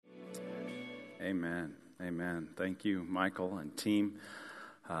Amen. Amen. Thank you, Michael and team.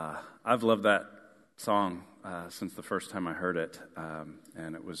 I've loved that song since the first time I heard it,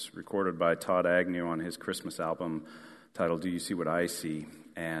 and it was recorded by Todd Agnew on his Christmas album titled Do You See What I See?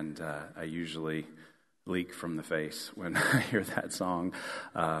 And I usually leak from the face when I hear that song.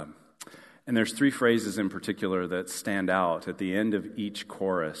 And there's three phrases in particular that stand out. At the end of each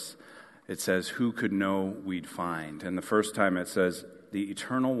chorus, it says, who could know we'd find? And the first time it says, the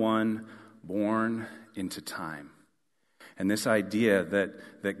eternal one born into time. And this idea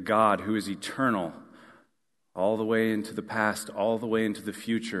that God, who is eternal, all the way into the past, all the way into the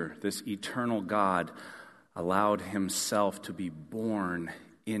future, this eternal God allowed himself to be born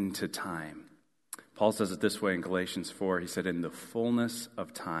into time. Paul says it this way in Galatians 4. He said, in the fullness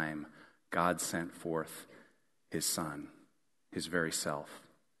of time, God sent forth his Son, his very self.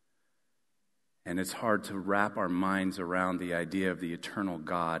 And it's hard to wrap our minds around the idea of the eternal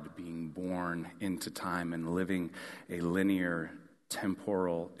God being born into time and living a linear,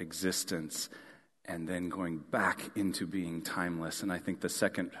 temporal existence and then going back into being timeless. And I think the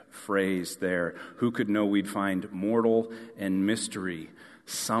second phrase there, who could know we'd find mortal and mystery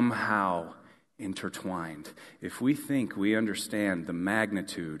somehow intertwined. If we think we understand the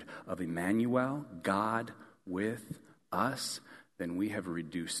magnitude of Emmanuel, God with us, then we have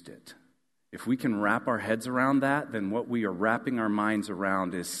reduced it. If we can wrap our heads around that, then what we are wrapping our minds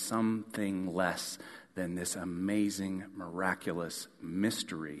around is something less than this amazing, miraculous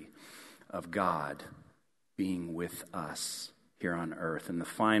mystery of God being with us here on earth. And the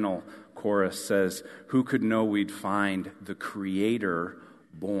final chorus says, who could know we'd find the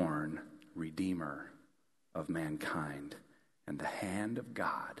Creator-born Redeemer of mankind? And the hand of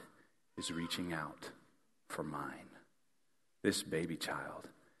God is reaching out for mine. This baby child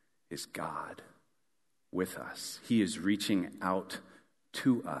is God with us. He is reaching out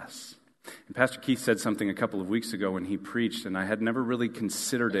to us. And Pastor Keith said something a couple of weeks ago when he preached, and I had never really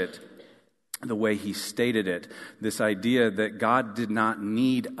considered it the way he stated it. This idea that God did not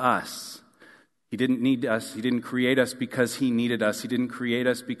need us. He didn't need us. He didn't create us because he needed us. He didn't create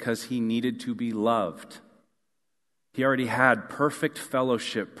us because he needed to be loved. He already had perfect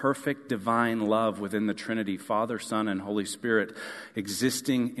fellowship, perfect divine love within the Trinity, Father, Son, and Holy Spirit,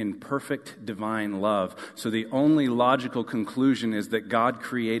 existing in perfect divine love. So the only logical conclusion is that God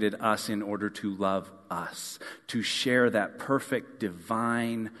created us in order to love us, to share that perfect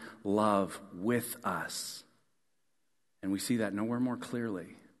divine love with us. And we see that nowhere more clearly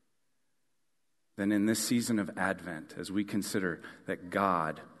than in this season of Advent as we consider that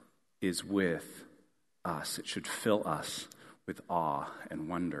God is with us. It should fill us with awe and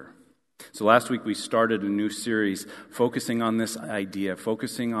wonder. So last week we started a new series focusing on this idea,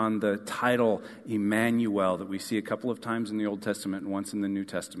 focusing on the title Emmanuel that we see a couple of times in the Old Testament and once in the New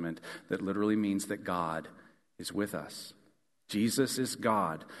Testament, that literally means that God is with us. Jesus is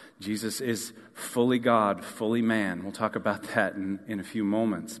God. Jesus is fully God, fully man. We'll talk about that in a few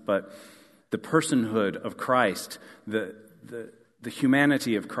moments. But the personhood of Christ, the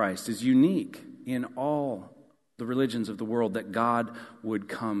humanity of Christ is unique in all the religions of the world, that God would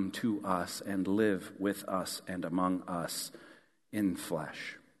come to us and live with us and among us in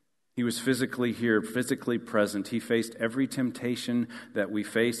flesh. He was physically here, physically present. He faced every temptation that we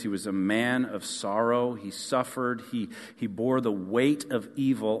face. He was a man of sorrow. He suffered. He bore the weight of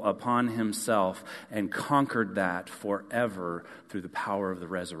evil upon himself and conquered that forever through the power of the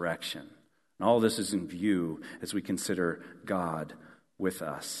resurrection. And all this is in view as we consider God with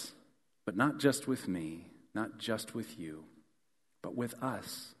us. But not just with me, not just with you, but with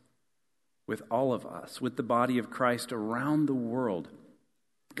us, with all of us, with the body of Christ around the world.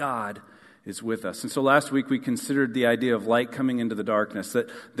 God is with us. And so last week we considered the idea of light coming into the darkness,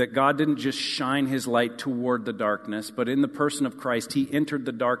 that God didn't just shine his light toward the darkness, but in the person of Christ, he entered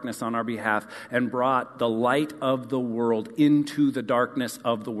the darkness on our behalf and brought the light of the world into the darkness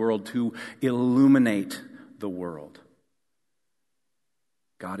of the world to illuminate the world.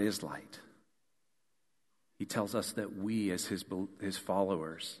 God is light. He tells us that we, as his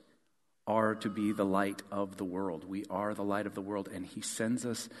followers, are to be the light of the world. We are the light of the world, and he sends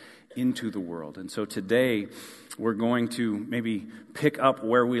us into the world. And so today, we're going to maybe pick up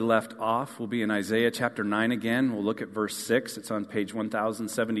where we left off. We'll be in Isaiah chapter 9 again. We'll look at verse 6. It's on page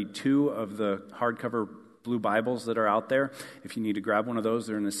 1072 of the hardcover blue Bibles that are out there. If you need to grab one of those,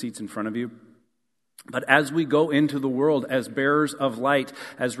 they're in the seats in front of you. But as we go into the world as bearers of light,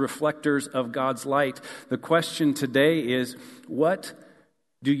 as reflectors of God's light, the question today is, what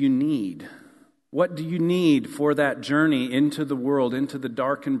do you need? What do you need for that journey into the world, into the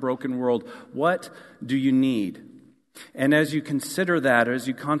dark and broken world? What do you need? And as you consider that, or as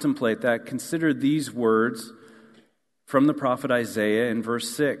you contemplate that, consider these words from the prophet Isaiah in verse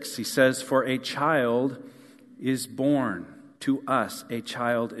 6. He says, "For a child is born to us, a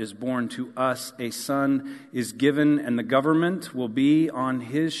child is born to us, a son is given, and the government will be on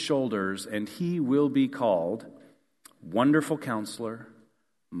his shoulders, and he will be called Wonderful Counselor,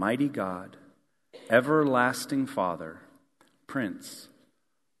 Mighty God, Everlasting Father, Prince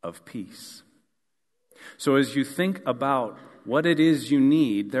of Peace." So as you think about what it is you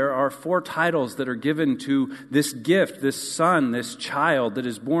need, there are 4 titles that are given to this gift, this son, this child that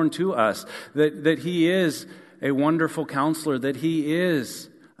is born to us, that he is a wonderful counselor, that he is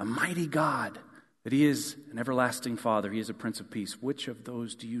a mighty God, that he is an everlasting Father, he is a Prince of Peace. Which of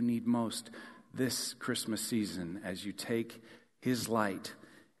those do you need most this Christmas season as you take his light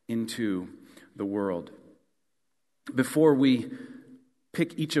into the world? Before we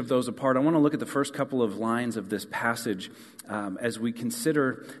pick each of those apart, I want to look at the first couple of lines of this passage as we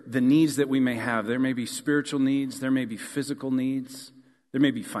consider the needs that we may have. There may be spiritual needs, there may be physical needs, there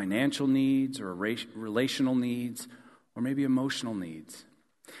may be financial needs or relational needs, or maybe emotional needs.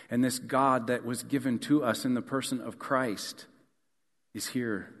 And this God that was given to us in the person of Christ is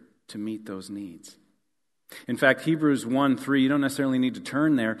here to meet those needs. In fact, Hebrews 1:3, you don't necessarily need to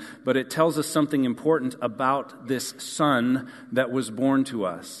turn there, but it tells us something important about this Son that was born to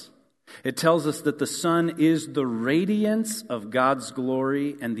us. It tells us that the Son is the radiance of God's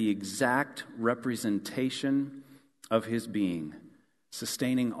glory and the exact representation of his being,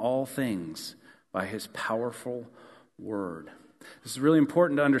 sustaining all things by his powerful word. This is really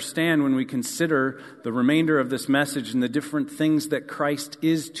important to understand when we consider the remainder of this message and the different things that Christ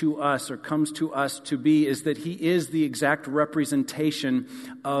is to us or comes to us to be, is that he is the exact representation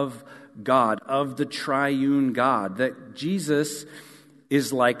of God, of the triune God. That Jesus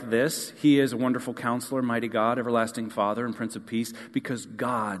is like this. He is a wonderful counselor, mighty God, everlasting Father, and Prince of Peace, because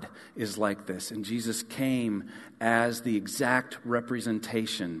God is like this. And Jesus came as the exact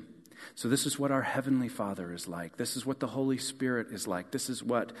representation. So this is what our Heavenly Father is like. This is what the Holy Spirit is like. This is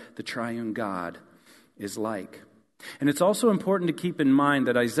what the triune God is like. And it's also important to keep in mind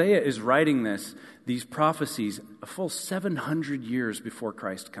that Isaiah is writing these prophecies a full 700 years before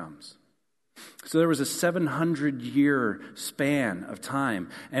Christ comes. So there was a 700-year span of time.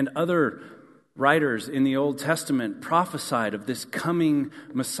 And other writers in the Old Testament prophesied of this coming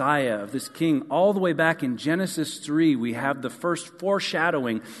Messiah, of this king. All the way back in Genesis 3, we have the first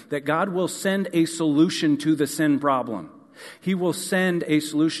foreshadowing that God will send a solution to the sin problem. He will send a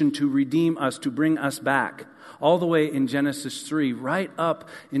solution to redeem us, to bring us back. All the way in Genesis 3, right up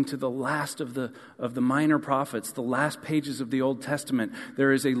into the last of the minor prophets, the last pages of the Old Testament,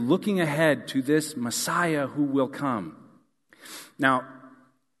 there is a looking ahead to this Messiah who will come. Now,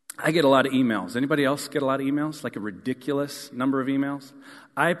 I get a lot of emails. Anybody else get a lot of emails? Like a ridiculous number of emails?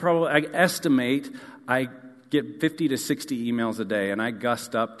 I estimate I get 50 to 60 emails a day, and I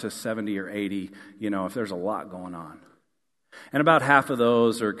gust up to 70 or 80, if there's a lot going on. And about half of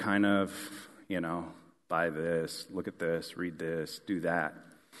those are kind of, buy this, look at this, read this, do that.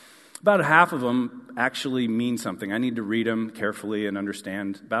 About half of them actually mean something. I need to read them carefully and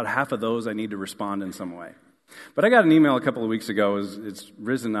understand. About half of those I need to respond in some way. But I got an email a couple of weeks ago. It's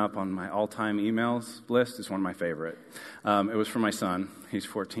risen up on my all-time emails list. It's one of my favorite. It was from my son. He's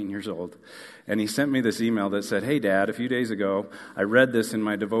 14 years old. And he sent me this email that said, "Hey, Dad, a few days ago, I read this in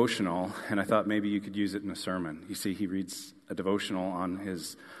my devotional, and I thought maybe you could use it in a sermon." You see, he reads a devotional on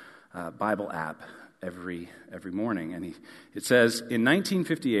his Bible app every morning. And it says, "In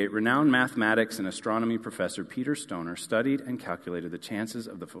 1958, renowned mathematics and astronomy professor Peter Stoner studied and calculated the chances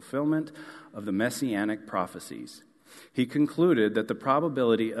of the fulfillment of the messianic prophecies. He concluded that the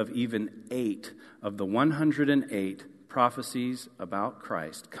probability of even 8 of the 108 prophecies about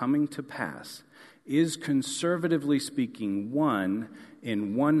Christ coming to pass is, conservatively speaking, 1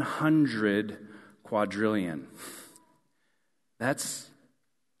 in 100 quadrillion." That's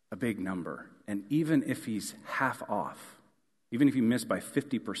a big number. And even if he's half off, even if he missed by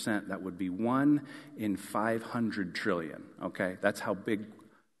 50%, that would be 1 in 500 trillion. Okay? That's how big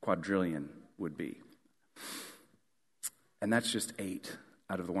quadrillion would be. And that's just 8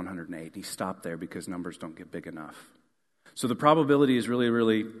 out of the 108. He stopped there because numbers don't get big enough. So the probability is really,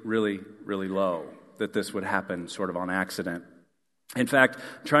 really, really, really low that this would happen sort of on accident. In fact,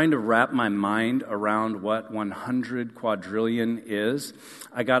 trying to wrap my mind around what 100 quadrillion is,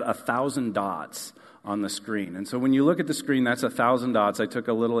 I got 1,000 dots on the screen. And so when you look at the screen, that's 1,000 dots. I took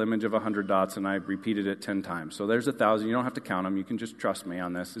a little image of 100 dots and I repeated it 10 times. So there's 1,000. You don't have to count them. You can just trust me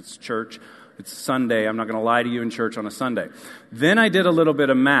on this. It's church. It's Sunday. I'm not going to lie to you in church on a Sunday. Then I did a little bit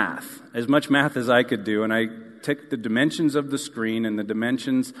of math, as much math as I could do, and I take the dimensions of the screen and the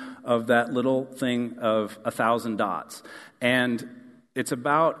dimensions of that little thing of 1,000 dots. And it's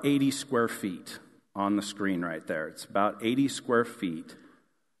about 80 square feet on the screen right there. It's about 80 square feet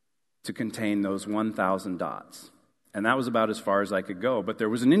to contain those 1,000 dots. And that was about as far as I could go. But there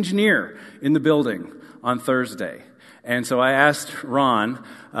was an engineer in the building on Thursday. And so I asked Ron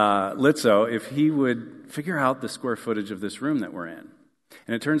Litzo if he would figure out the square footage of this room that we're in.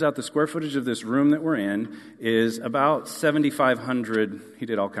 And it turns out the square footage of this room that we're in is about 7,500. He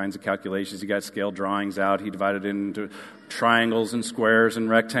did all kinds of calculations. He got scale drawings out. He divided it into triangles and squares and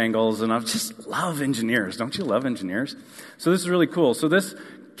rectangles. And I just love engineers. Don't you love engineers? So this is really cool. So this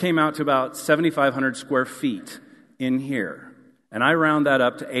came out to about 7,500 square feet in here. And I round that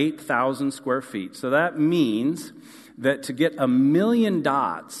up to 8,000 square feet. So that means that to get 1 million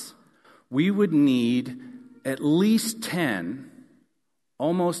dots, we would need at least 10,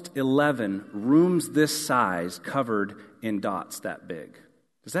 almost 11 rooms this size covered in dots that big.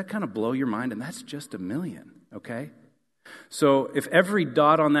 Does that kind of blow your mind? And that's just 1 million, okay? So if every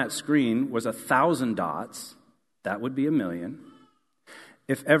dot on that screen was 1,000 dots, that would be 1 million.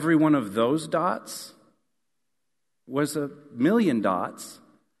 If every one of those dots was 1 million dots,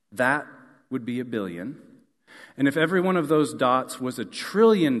 that would be 1 billion. And if every one of those dots was 1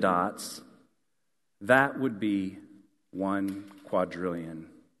 trillion dots, that would be 1 quadrillion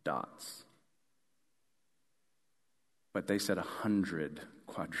dots. But they said 100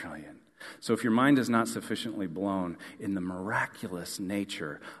 quadrillion. So if your mind is not sufficiently blown in the miraculous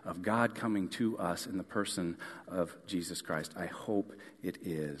nature of God coming to us in the person of Jesus Christ, I hope it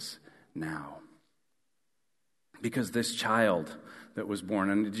is now. Because this child that was born,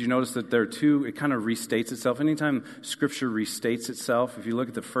 and did you notice that there are two, it kind of restates itself. Anytime Scripture restates itself, if you look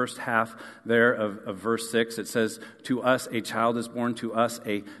at the first half there of verse 6, it says, to us a child is born, to us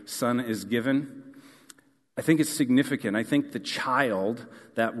a son is given. I think it's significant. I think the child,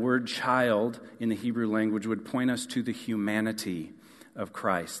 that word child in the Hebrew language would point us to the humanity of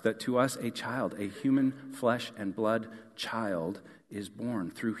Christ. That to us a child, a human flesh and blood child is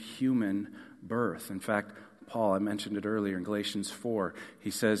born through human birth. In fact, Paul, I mentioned it earlier in Galatians 4,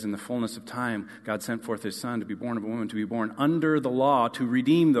 he says, in the fullness of time, God sent forth his son to be born of a woman, to be born under the law, to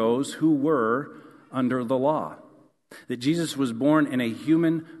redeem those who were under the law. That Jesus was born in a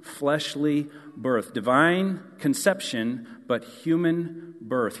human, fleshly birth. Divine conception, but human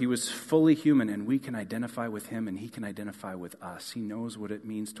birth. He was fully human, and we can identify with him, and he can identify with us. He knows what it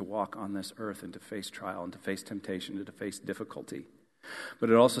means to walk on this earth and to face trial and to face temptation and to face difficulty. But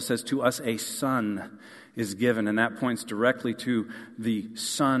it also says, to us a son is given, and that points directly to the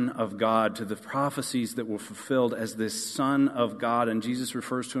Son of God, to the prophecies that were fulfilled as this Son of God. And Jesus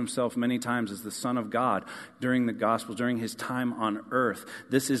refers to himself many times as the Son of God during the Gospels, during his time on earth.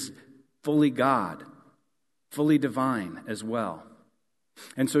 This is fully God, fully divine as well.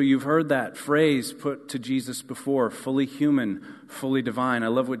 And so you've heard that phrase put to Jesus before, fully human, fully divine. I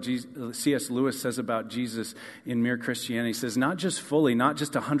love what C.S. Lewis says about Jesus in Mere Christianity. He says, not just fully, not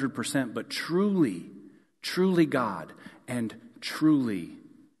just 100%, but truly, truly God and truly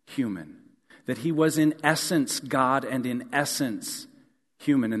human. That he was in essence God and in essence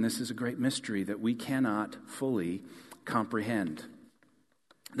human. And this is a great mystery that we cannot fully comprehend.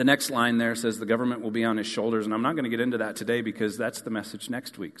 The next line there says the government will be on his shoulders, and I'm not going to get into that today because that's the message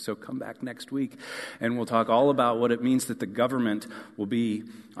next week. So come back next week, and we'll talk all about what it means that the government will be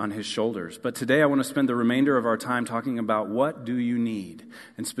on his shoulders. But today I want to spend the remainder of our time talking about what do you need,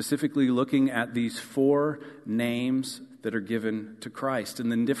 and specifically looking at these 4 names that are given to Christ and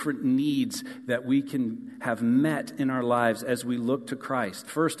the different needs that we can have met in our lives as we look to Christ.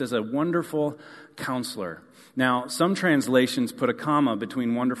 First, as a wonderful counselor. Now, some translations put a comma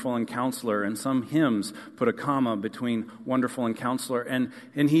between wonderful and counselor, and some hymns put a comma between wonderful and counselor. And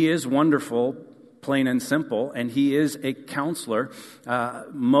he is wonderful, plain and simple, and he is a counselor.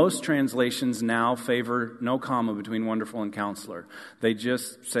 Most translations now favor no comma between wonderful and counselor. They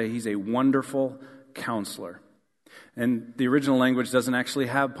just say he's a wonderful counselor. And the original language doesn't actually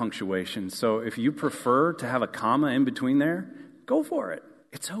have punctuation. So if you prefer to have a comma in between there, go for it.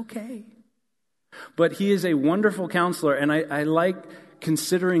 It's okay. But he is a wonderful counselor, and I like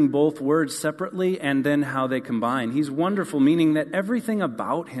considering both words separately and then how they combine. He's wonderful, meaning that everything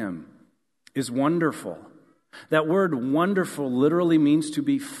about him is wonderful. That word wonderful literally means to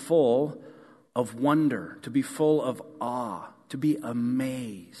be full of wonder, to be full of awe, to be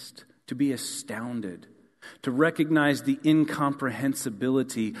amazed, to be astounded, to recognize the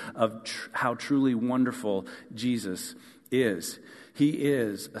incomprehensibility of how truly wonderful Jesus is. He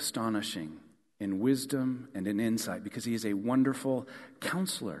is astonishing in wisdom and in insight because he is a wonderful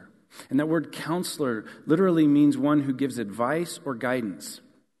counselor. And that word counselor literally means one who gives advice or guidance.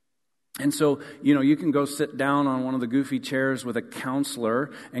 And so, you can go sit down on one of the goofy chairs with a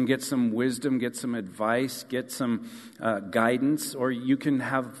counselor and get some wisdom, get some advice, get some guidance, or you can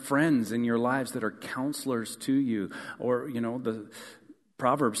have friends in your lives that are counselors to you. Or, the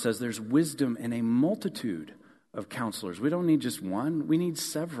Proverbs says there's wisdom in a multitude of counselors. We don't need just one, we need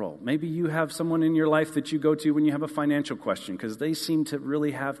several. Maybe you have someone in your life that you go to when you have a financial question because they seem to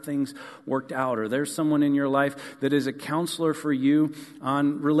really have things worked out. Or there's someone in your life that is a counselor for you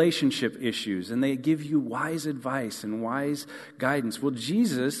on relationship issues and they give you wise advice and wise guidance. Well,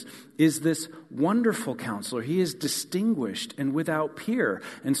 Jesus is this wonderful counselor. He is distinguished and without peer.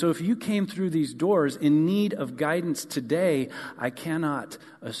 And so if you came through these doors in need of guidance today, I cannot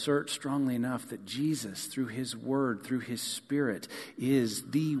assert strongly enough that Jesus, through His Word, through His Spirit,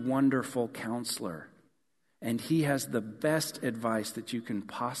 is the wonderful counselor. And He has the best advice that you can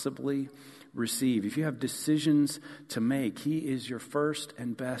possibly receive. If you have decisions to make, He is your first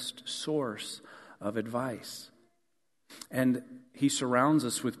and best source of advice. And He surrounds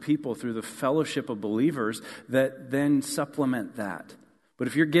us with people through the fellowship of believers that then supplement that. But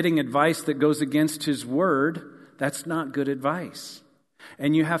if you're getting advice that goes against His Word, that's not good advice.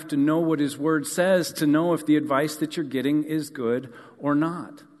 And you have to know what His Word says to know if the advice that you're getting is good or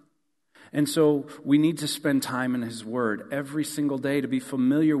not. And so we need to spend time in His Word every single day to be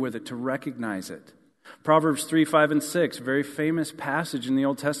familiar with it, to recognize it. Proverbs 3, 5, and 6, a very famous passage in the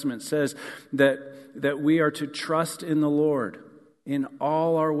Old Testament, says that we are to trust in the Lord in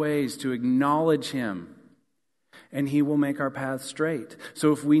all our ways, to acknowledge Him, and He will make our paths straight.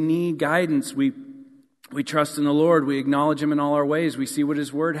 So if we need guidance, we trust in the Lord. We acknowledge Him in all our ways. We see what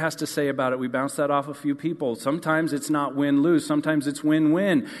His Word has to say about it. We bounce that off a few people. Sometimes it's not win-lose. Sometimes it's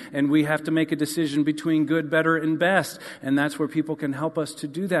win-win. And we have to make a decision between good, better, and best. And that's where people can help us to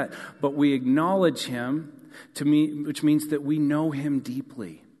do that. But we acknowledge Him, which means that we know Him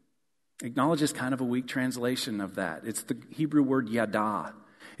deeply. Acknowledge is kind of a weak translation of that. It's the Hebrew word yada.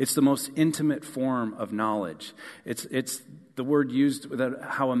 It's the most intimate form of knowledge. It's the word used with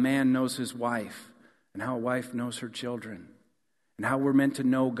how a man knows his wife, and how a wife knows her children, and how we're meant to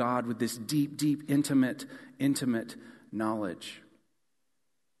know God with this deep, deep, intimate knowledge.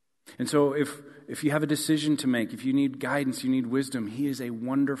 And so if you have a decision to make, if you need guidance, you need wisdom, He is a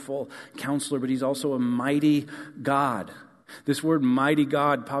wonderful counselor, but He's also a mighty God. This word mighty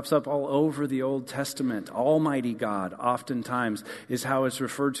God pops up all over the Old Testament. Almighty God, oftentimes, is how it's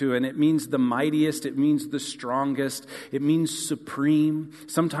referred to. And it means the mightiest. It means the strongest. It means supreme.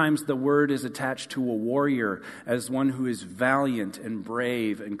 Sometimes the word is attached to a warrior as one who is valiant and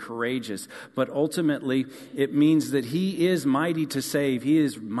brave and courageous. But ultimately, it means that He is mighty to save. He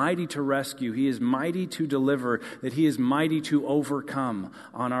is mighty to rescue. He is mighty to deliver. That He is mighty to overcome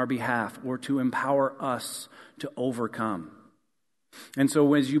on our behalf, or to empower us to overcome. And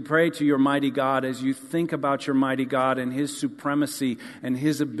so as you pray to your mighty God, as you think about your mighty God and His supremacy and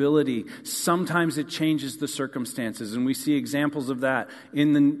His ability, sometimes it changes the circumstances. And we see examples of that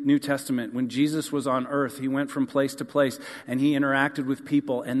in the New Testament. When Jesus was on earth, He went from place to place and He interacted with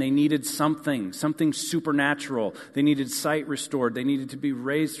people, and they needed something supernatural. They needed sight restored. They needed to be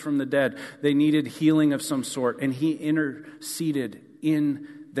raised from the dead. They needed healing of some sort. And He interceded in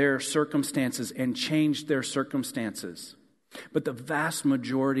their circumstances and changed their circumstances. But the vast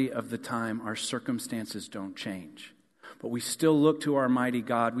majority of the time, our circumstances don't change. But we still look to our mighty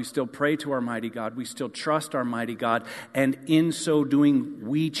God. We still pray to our mighty God. We still trust our mighty God. And in so doing,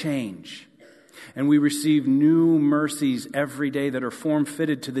 we change. And we receive new mercies every day that are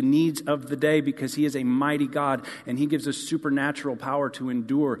form-fitted to the needs of the day, because He is a mighty God, and He gives us supernatural power to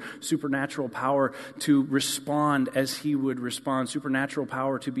endure, supernatural power to respond as He would respond, supernatural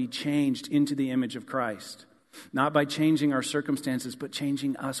power to be changed into the image of Christ. Not by changing our circumstances, but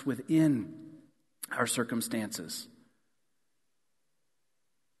changing us within our circumstances,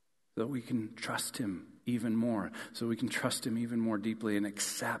 so that we can trust Him even more, so we can trust Him even more deeply and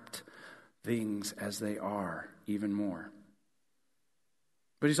accept things as they are even more.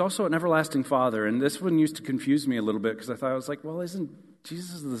 But He's also an everlasting Father, and this one used to confuse me a little bit, because I thought, I was like, well, isn't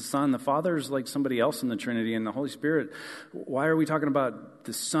Jesus the Son? The Father is like somebody else in the Trinity, and the Holy Spirit, why are we talking about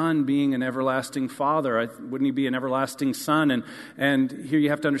the Son being an everlasting Father? Wouldn't He be an everlasting Son? And here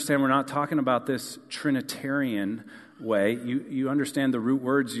you have to understand, we're not talking about this Trinitarian way. You understand the root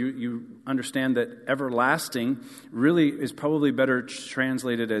words. You understand that everlasting really is probably better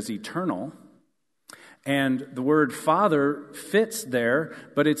translated as eternal. And the word Father fits there,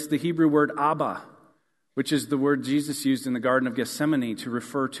 but it's the Hebrew word Abba, which is the word Jesus used in the Garden of Gethsemane to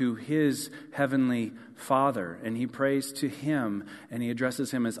refer to his heavenly Father. And he prays to him, and he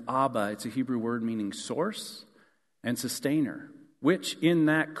addresses him as Abba. It's a Hebrew word meaning source and sustainer, which in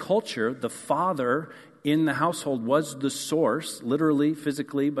that culture, the father in the household was the source, literally,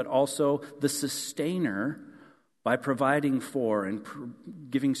 physically, but also the sustainer by providing for and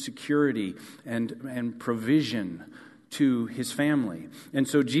giving security and provision to his family. And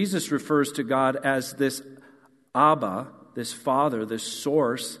so Jesus refers to God as this Abba, this Father, this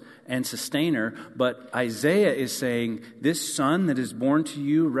source and sustainer. But Isaiah is saying this Son that is born to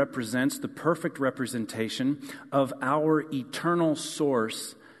you represents the perfect representation of our eternal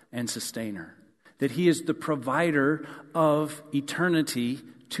source and sustainer. That he is the provider of eternity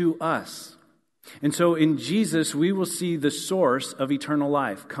to us. And so in Jesus, we will see the source of eternal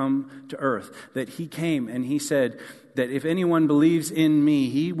life come to earth. That he came and he said that if anyone believes in me,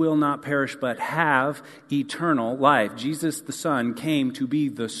 he will not perish but have eternal life. Jesus the Son came to be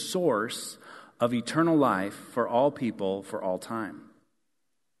the source of eternal life for all people for all time.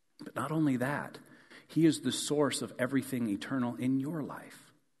 But not only that, he is the source of everything eternal in your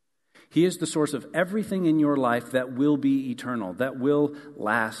life. He is the source of everything in your life that will be eternal, that will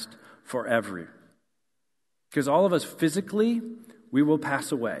last forever. Because all of us physically, we will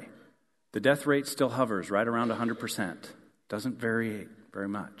pass away. The death rate still hovers right around 100%. Doesn't vary very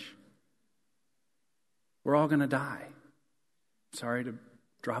much. We're all going to die. Sorry to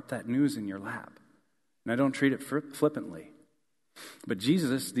drop that news in your lap. And I don't treat it flippantly. But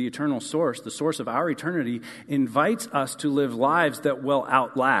Jesus, the eternal source, the source of our eternity, invites us to live lives that will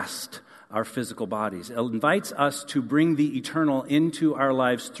outlast our physical bodies. It invites us to bring the eternal into our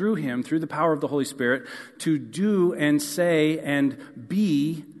lives through him, through the power of the Holy Spirit, to do and say and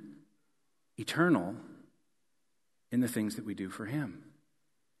be eternal in the things that we do for him,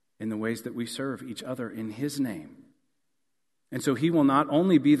 in the ways that we serve each other in his name. And so he will not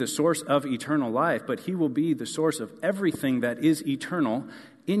only be the source of eternal life, but he will be the source of everything that is eternal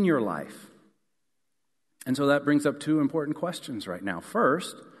in your life. And so that brings up two important questions right now.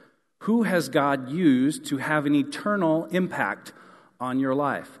 First, who has God used to have an eternal impact on your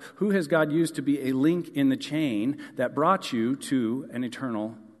life? Who has God used to be a link in the chain that brought you to an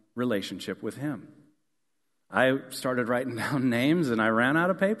eternal relationship with him? I started writing down names and I ran out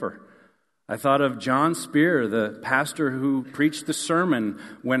of paper. I thought of John Spear, the pastor who preached the sermon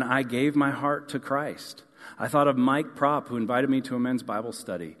when I gave my heart to Christ. I thought of Mike Propp, who invited me to a men's Bible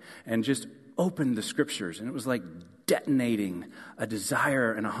study and just opened the scriptures. And it was like detonating a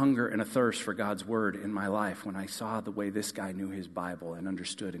desire and a hunger and a thirst for God's word in my life when I saw the way this guy knew his Bible and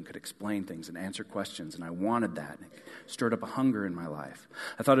understood and could explain things and answer questions. And I wanted that. And it stirred up a hunger in my life.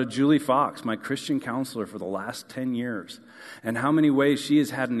 I thought of Julie Fox, my Christian counselor for the last 10 years, and how many ways she has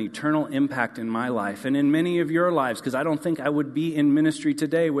had an eternal impact in my life and in many of your lives, because I don't think I would be in ministry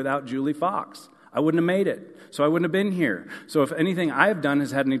today without Julie Fox. I wouldn't have made it, so I wouldn't have been here. So if anything I've done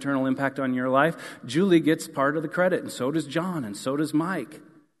has had an eternal impact on your life, Julie gets part of the credit, and so does John, and so does Mike.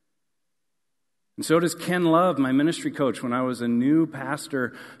 And so does Ken Love, my ministry coach. When I was a new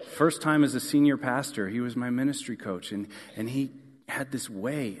pastor, first time as a senior pastor, he was my ministry coach, and he had this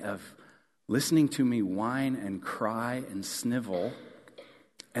way of listening to me whine and cry and snivel,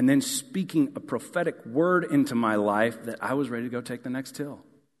 and then speaking a prophetic word into my life that I was ready to go take the next hill.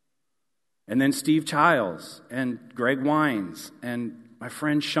 And then Steve Childs and Greg Wines and my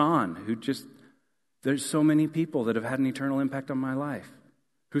friend Sean, there's so many people that have had an eternal impact on my life.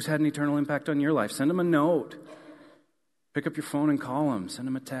 Who's had an eternal impact on your life? Send them a note. Pick up your phone and call them. Send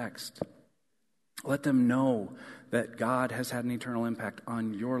them a text. Let them know that God has had an eternal impact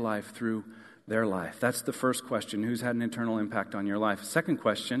on your life through their life. That's the first question. Who's had an eternal impact on your life? Second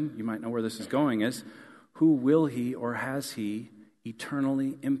question, you might know where this is going, is who will he or has he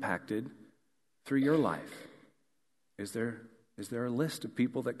eternally impacted through your life? Is there a list of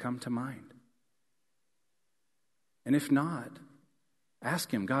people that come to mind? And if not,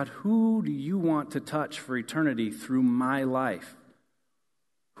 ask him, God, who do you want to touch for eternity through my life?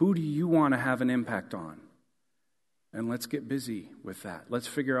 Who do you want to have an impact on? And let's get busy with that. Let's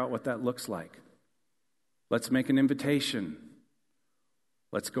figure out what that looks like. Let's make an invitation.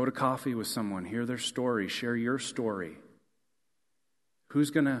 Let's go to coffee with someone, hear their story, share your story. Who's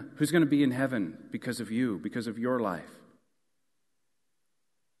gonna be in heaven because of you, because of your life?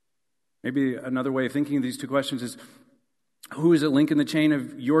 Maybe another way of thinking of these two questions is, who is a link in the chain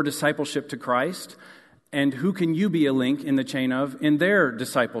of your discipleship to Christ? And who can you be a link in the chain of in their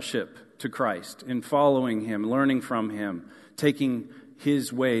discipleship to Christ, in following him, learning from him, taking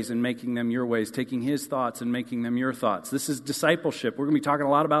his ways and making them your ways, taking his thoughts and making them your thoughts? This is discipleship. We're going to be talking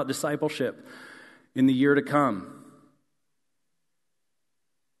a lot about discipleship in the year to come.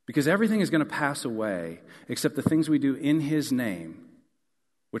 Because everything is going to pass away except the things we do in His name,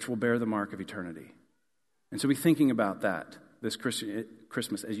 which will bear the mark of eternity. And so be thinking about that this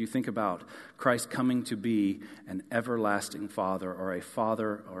Christmas as you think about Christ coming to be an everlasting Father or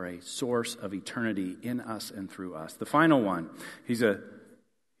a source of eternity in us and through us. The final one, He's a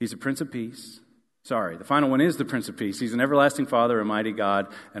Prince of Peace. The final one is the Prince of Peace. He's an everlasting Father, a mighty God,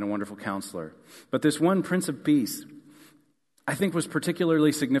 and a wonderful Counselor. But this one Prince of Peace, I think, was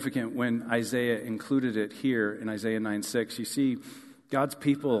particularly significant when Isaiah included it here in Isaiah 9:6. You see, God's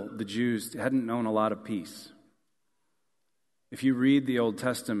people, the Jews, hadn't known a lot of peace. If you read the Old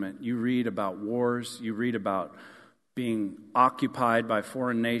Testament, you read about wars, you read about being occupied by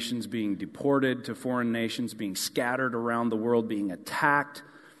foreign nations, being deported to foreign nations, being scattered around the world, being attacked.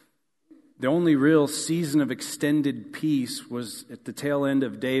 The only real season of extended peace was at the tail end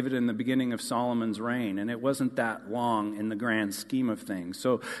of David and the beginning of Solomon's reign, and it wasn't that long in the grand scheme of things.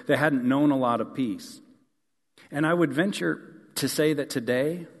 So they hadn't known a lot of peace. And I would venture to say that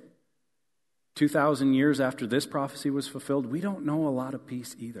today, 2,000 years after this prophecy was fulfilled, we don't know a lot of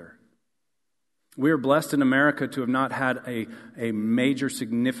peace either. We are blessed in America to have not had a major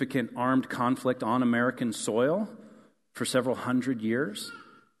significant armed conflict on American soil for several hundred years.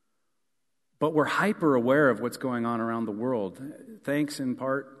 But we're hyper aware of what's going on around the world. Thanks in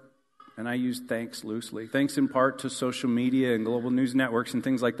part, and I use thanks loosely, thanks in part to social media and global news networks and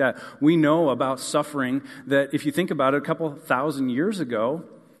things like that. We know about suffering that, if you think about it, a couple thousand years ago,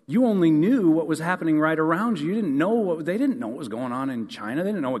 you only knew what was happening right around you. They didn't know what was going on in China. They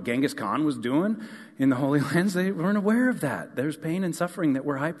didn't know what Genghis Khan was doing in the Holy Lands. They weren't aware of that. There's pain and suffering that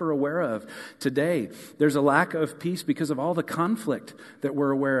we're hyper aware of today. There's a lack of peace because of all the conflict that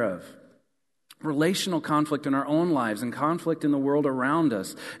we're aware of. Relational conflict in our own lives and conflict in the world around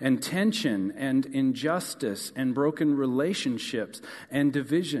us, and tension and injustice and broken relationships and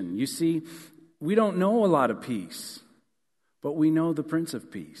division. You see, we don't know a lot of peace, but we know the Prince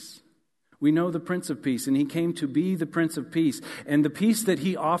of Peace. We know the Prince of Peace, and He came to be the Prince of Peace. And the peace that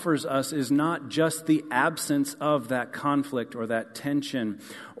He offers us is not just the absence of that conflict or that tension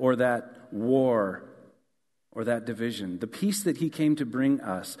or that war or that division. The peace that He came to bring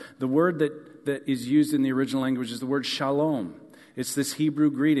us, the word that is used in the original language is the word shalom. It's this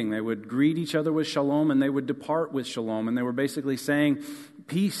Hebrew greeting. They would greet each other with shalom, and they would depart with shalom. And they were basically saying,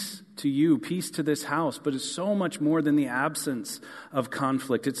 peace to you, peace to this house. But it's so much more than the absence of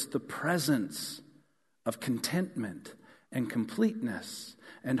conflict. It's the presence of contentment and completeness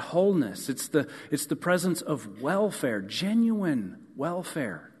and wholeness. It's the presence of welfare, genuine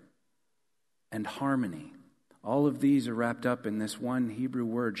welfare and harmony. All of these are wrapped up in this one Hebrew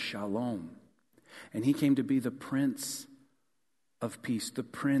word, shalom. And He came to be the Prince of Peace, the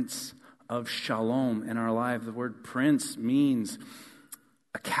Prince of Shalom in our life. The word prince means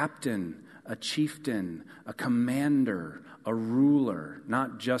a captain, a chieftain, a commander, a ruler,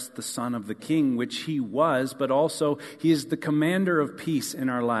 not just the son of the king, which He was, but also He is the commander of peace in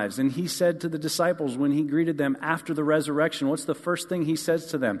our lives. And He said to the disciples when He greeted them after the resurrection, what's the first thing He says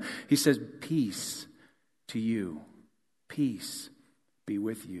to them? He says, peace to you. Peace be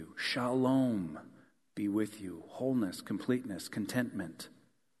with you. Shalom be with you. Wholeness, completeness, contentment,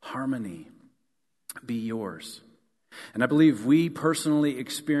 harmony be yours. And I believe we personally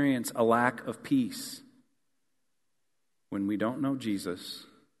experience a lack of peace when we don't know Jesus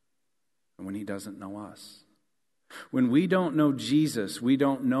and when He doesn't know us. When we don't know Jesus, we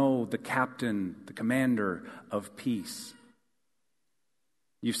don't know the captain, the commander of peace.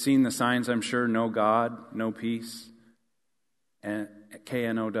 You've seen the signs, I'm sure, no God, no peace. And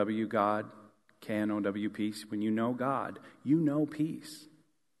K-N-O-W, God, K-N-O-W, peace. When you know God, you know peace.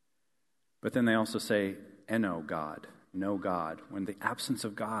 But then they also say, N-O, God, no God. When the absence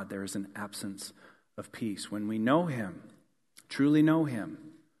of God, there is an absence of peace. When we know Him, truly know Him,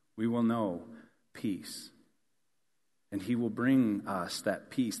 we will know peace. And He will bring us that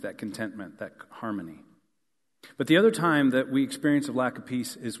peace, that contentment, that harmony. But the other time that we experience a lack of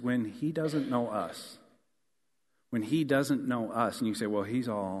peace is when He doesn't know us. When He doesn't know us. And you say, well, He's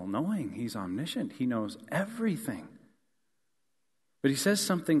all-knowing. He's omniscient. He knows everything. But He says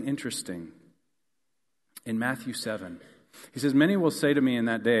something interesting in Matthew 7. He says, many will say to me in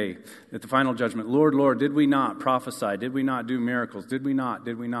that day, at the final judgment, Lord, Lord, did we not prophesy? Did we not do miracles? Did we not?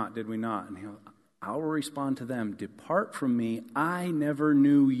 Did we not? Did we not? And I will respond to them, depart from me. I never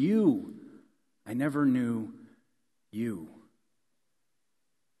knew you. I never knew you.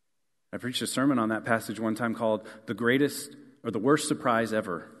 I preached a sermon on that passage one time called The Greatest or the Worst Surprise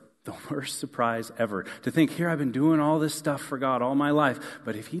Ever. The worst surprise ever. To think, here I've been doing all this stuff for God all my life,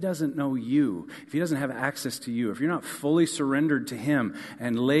 but if he doesn't know you, if he doesn't have access to you, if you're not fully surrendered to him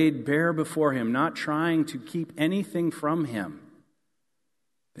and laid bare before him, not trying to keep anything from him,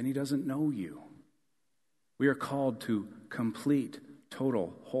 then he doesn't know you. We are called to complete,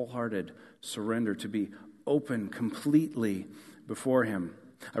 total, wholehearted surrender, to be open completely before him.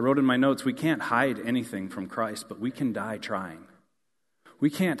 I wrote in my notes, we can't hide anything from Christ, but we can die trying. We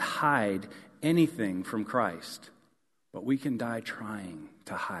can't hide anything from Christ, but we can die trying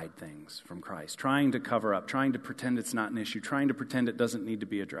to hide things from Christ, trying to cover up, trying to pretend it's not an issue, trying to pretend it doesn't need to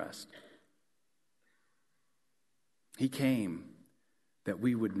be addressed. He came that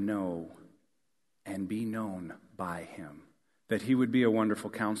we would know and be known by him, that he would be a wonderful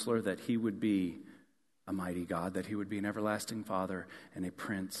counselor, that he would be a mighty God, that he would be an everlasting Father and a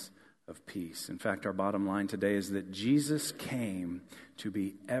Prince of Peace. In fact, our bottom line today is that Jesus came to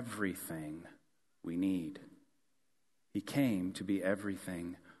be everything we need. He came to be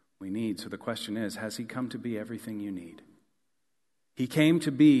everything we need. So the question is, has he come to be everything you need? He came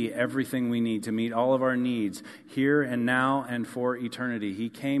to be everything we need, to meet all of our needs here and now and for eternity. He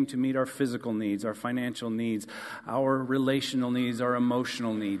came to meet our physical needs, our financial needs, our relational needs, our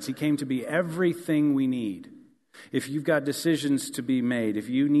emotional needs. He came to be everything we need. If you've got decisions to be made, if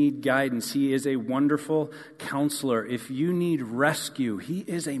you need guidance, he is a wonderful counselor. If you need rescue, he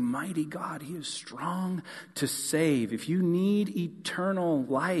is a mighty God. He is strong to save. If you need eternal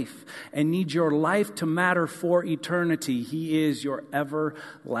life and need your life to matter for eternity, he is your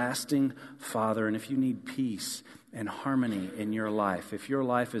everlasting Father. And if you need peace and harmony in your life, if your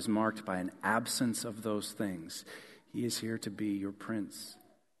life is marked by an absence of those things, he is here to be your Prince,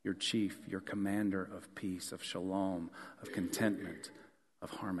 your chief, your commander of peace, of shalom, of contentment,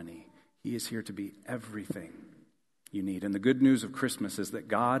 of harmony. He is here to be everything you need. And the good news of Christmas is that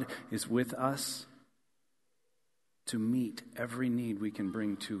God is with us to meet every need we can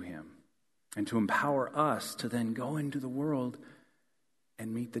bring to him and to empower us to then go into the world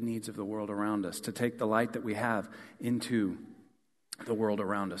and meet the needs of the world around us, to take the light that we have into the world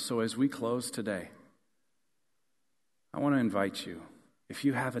around us. So as we close today, I want to invite you, if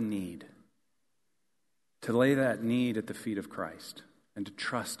you have a need, to lay that need at the feet of Christ and to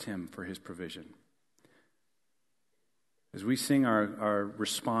trust him for his provision. As we sing our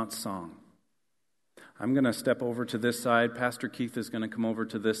response song, I'm going to step over to this side. Pastor Keith is going to come over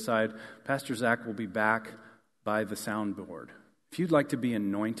to this side. Pastor Zach will be back by the soundboard. If you'd like to be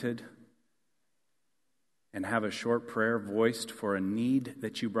anointed and have a short prayer voiced for a need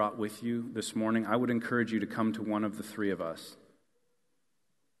that you brought with you this morning, I would encourage you to come to one of the three of us.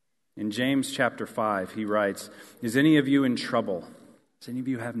 In James chapter 5, he writes, "Is any of you in trouble? Does any of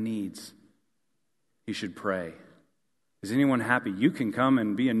you have needs? You should pray. Is anyone happy? You can come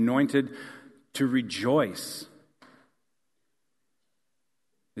and be anointed to rejoice.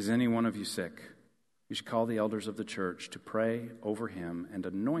 Is any one of you sick? You should call the elders of the church to pray over him and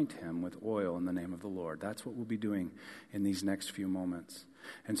anoint him with oil in the name of the Lord." That's what we'll be doing in these next few moments.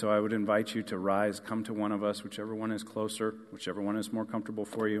 And so I would invite you to rise, come to one of us, whichever one is closer, whichever one is more comfortable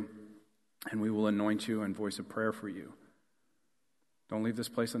for you, and we will anoint you and voice a prayer for you. Don't leave this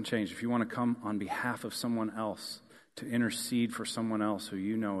place unchanged. If you want to come on behalf of someone else, to intercede for someone else who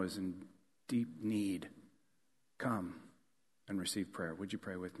you know is in deep need, come and receive prayer. Would you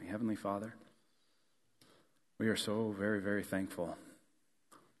pray with me? Heavenly Father, we are so very, very thankful.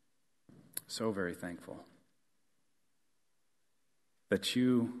 So very thankful that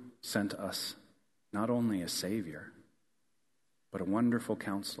you sent us not only a Savior, but a wonderful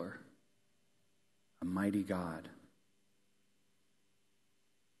counselor, a mighty God,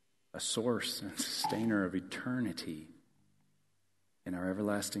 a source and sustainer of eternity in our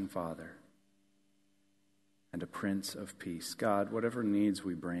everlasting Father, and a Prince of Peace. God, whatever needs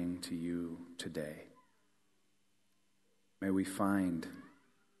we bring to you today, may we find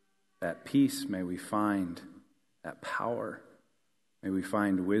that peace, may we find that power, may we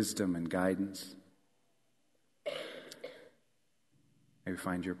find wisdom and guidance. May we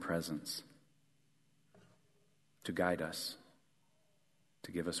find your presence to guide us,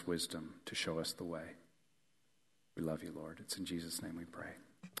 to give us wisdom, to show us the way. We love you, Lord. It's in Jesus' name we pray.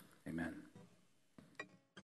 Amen.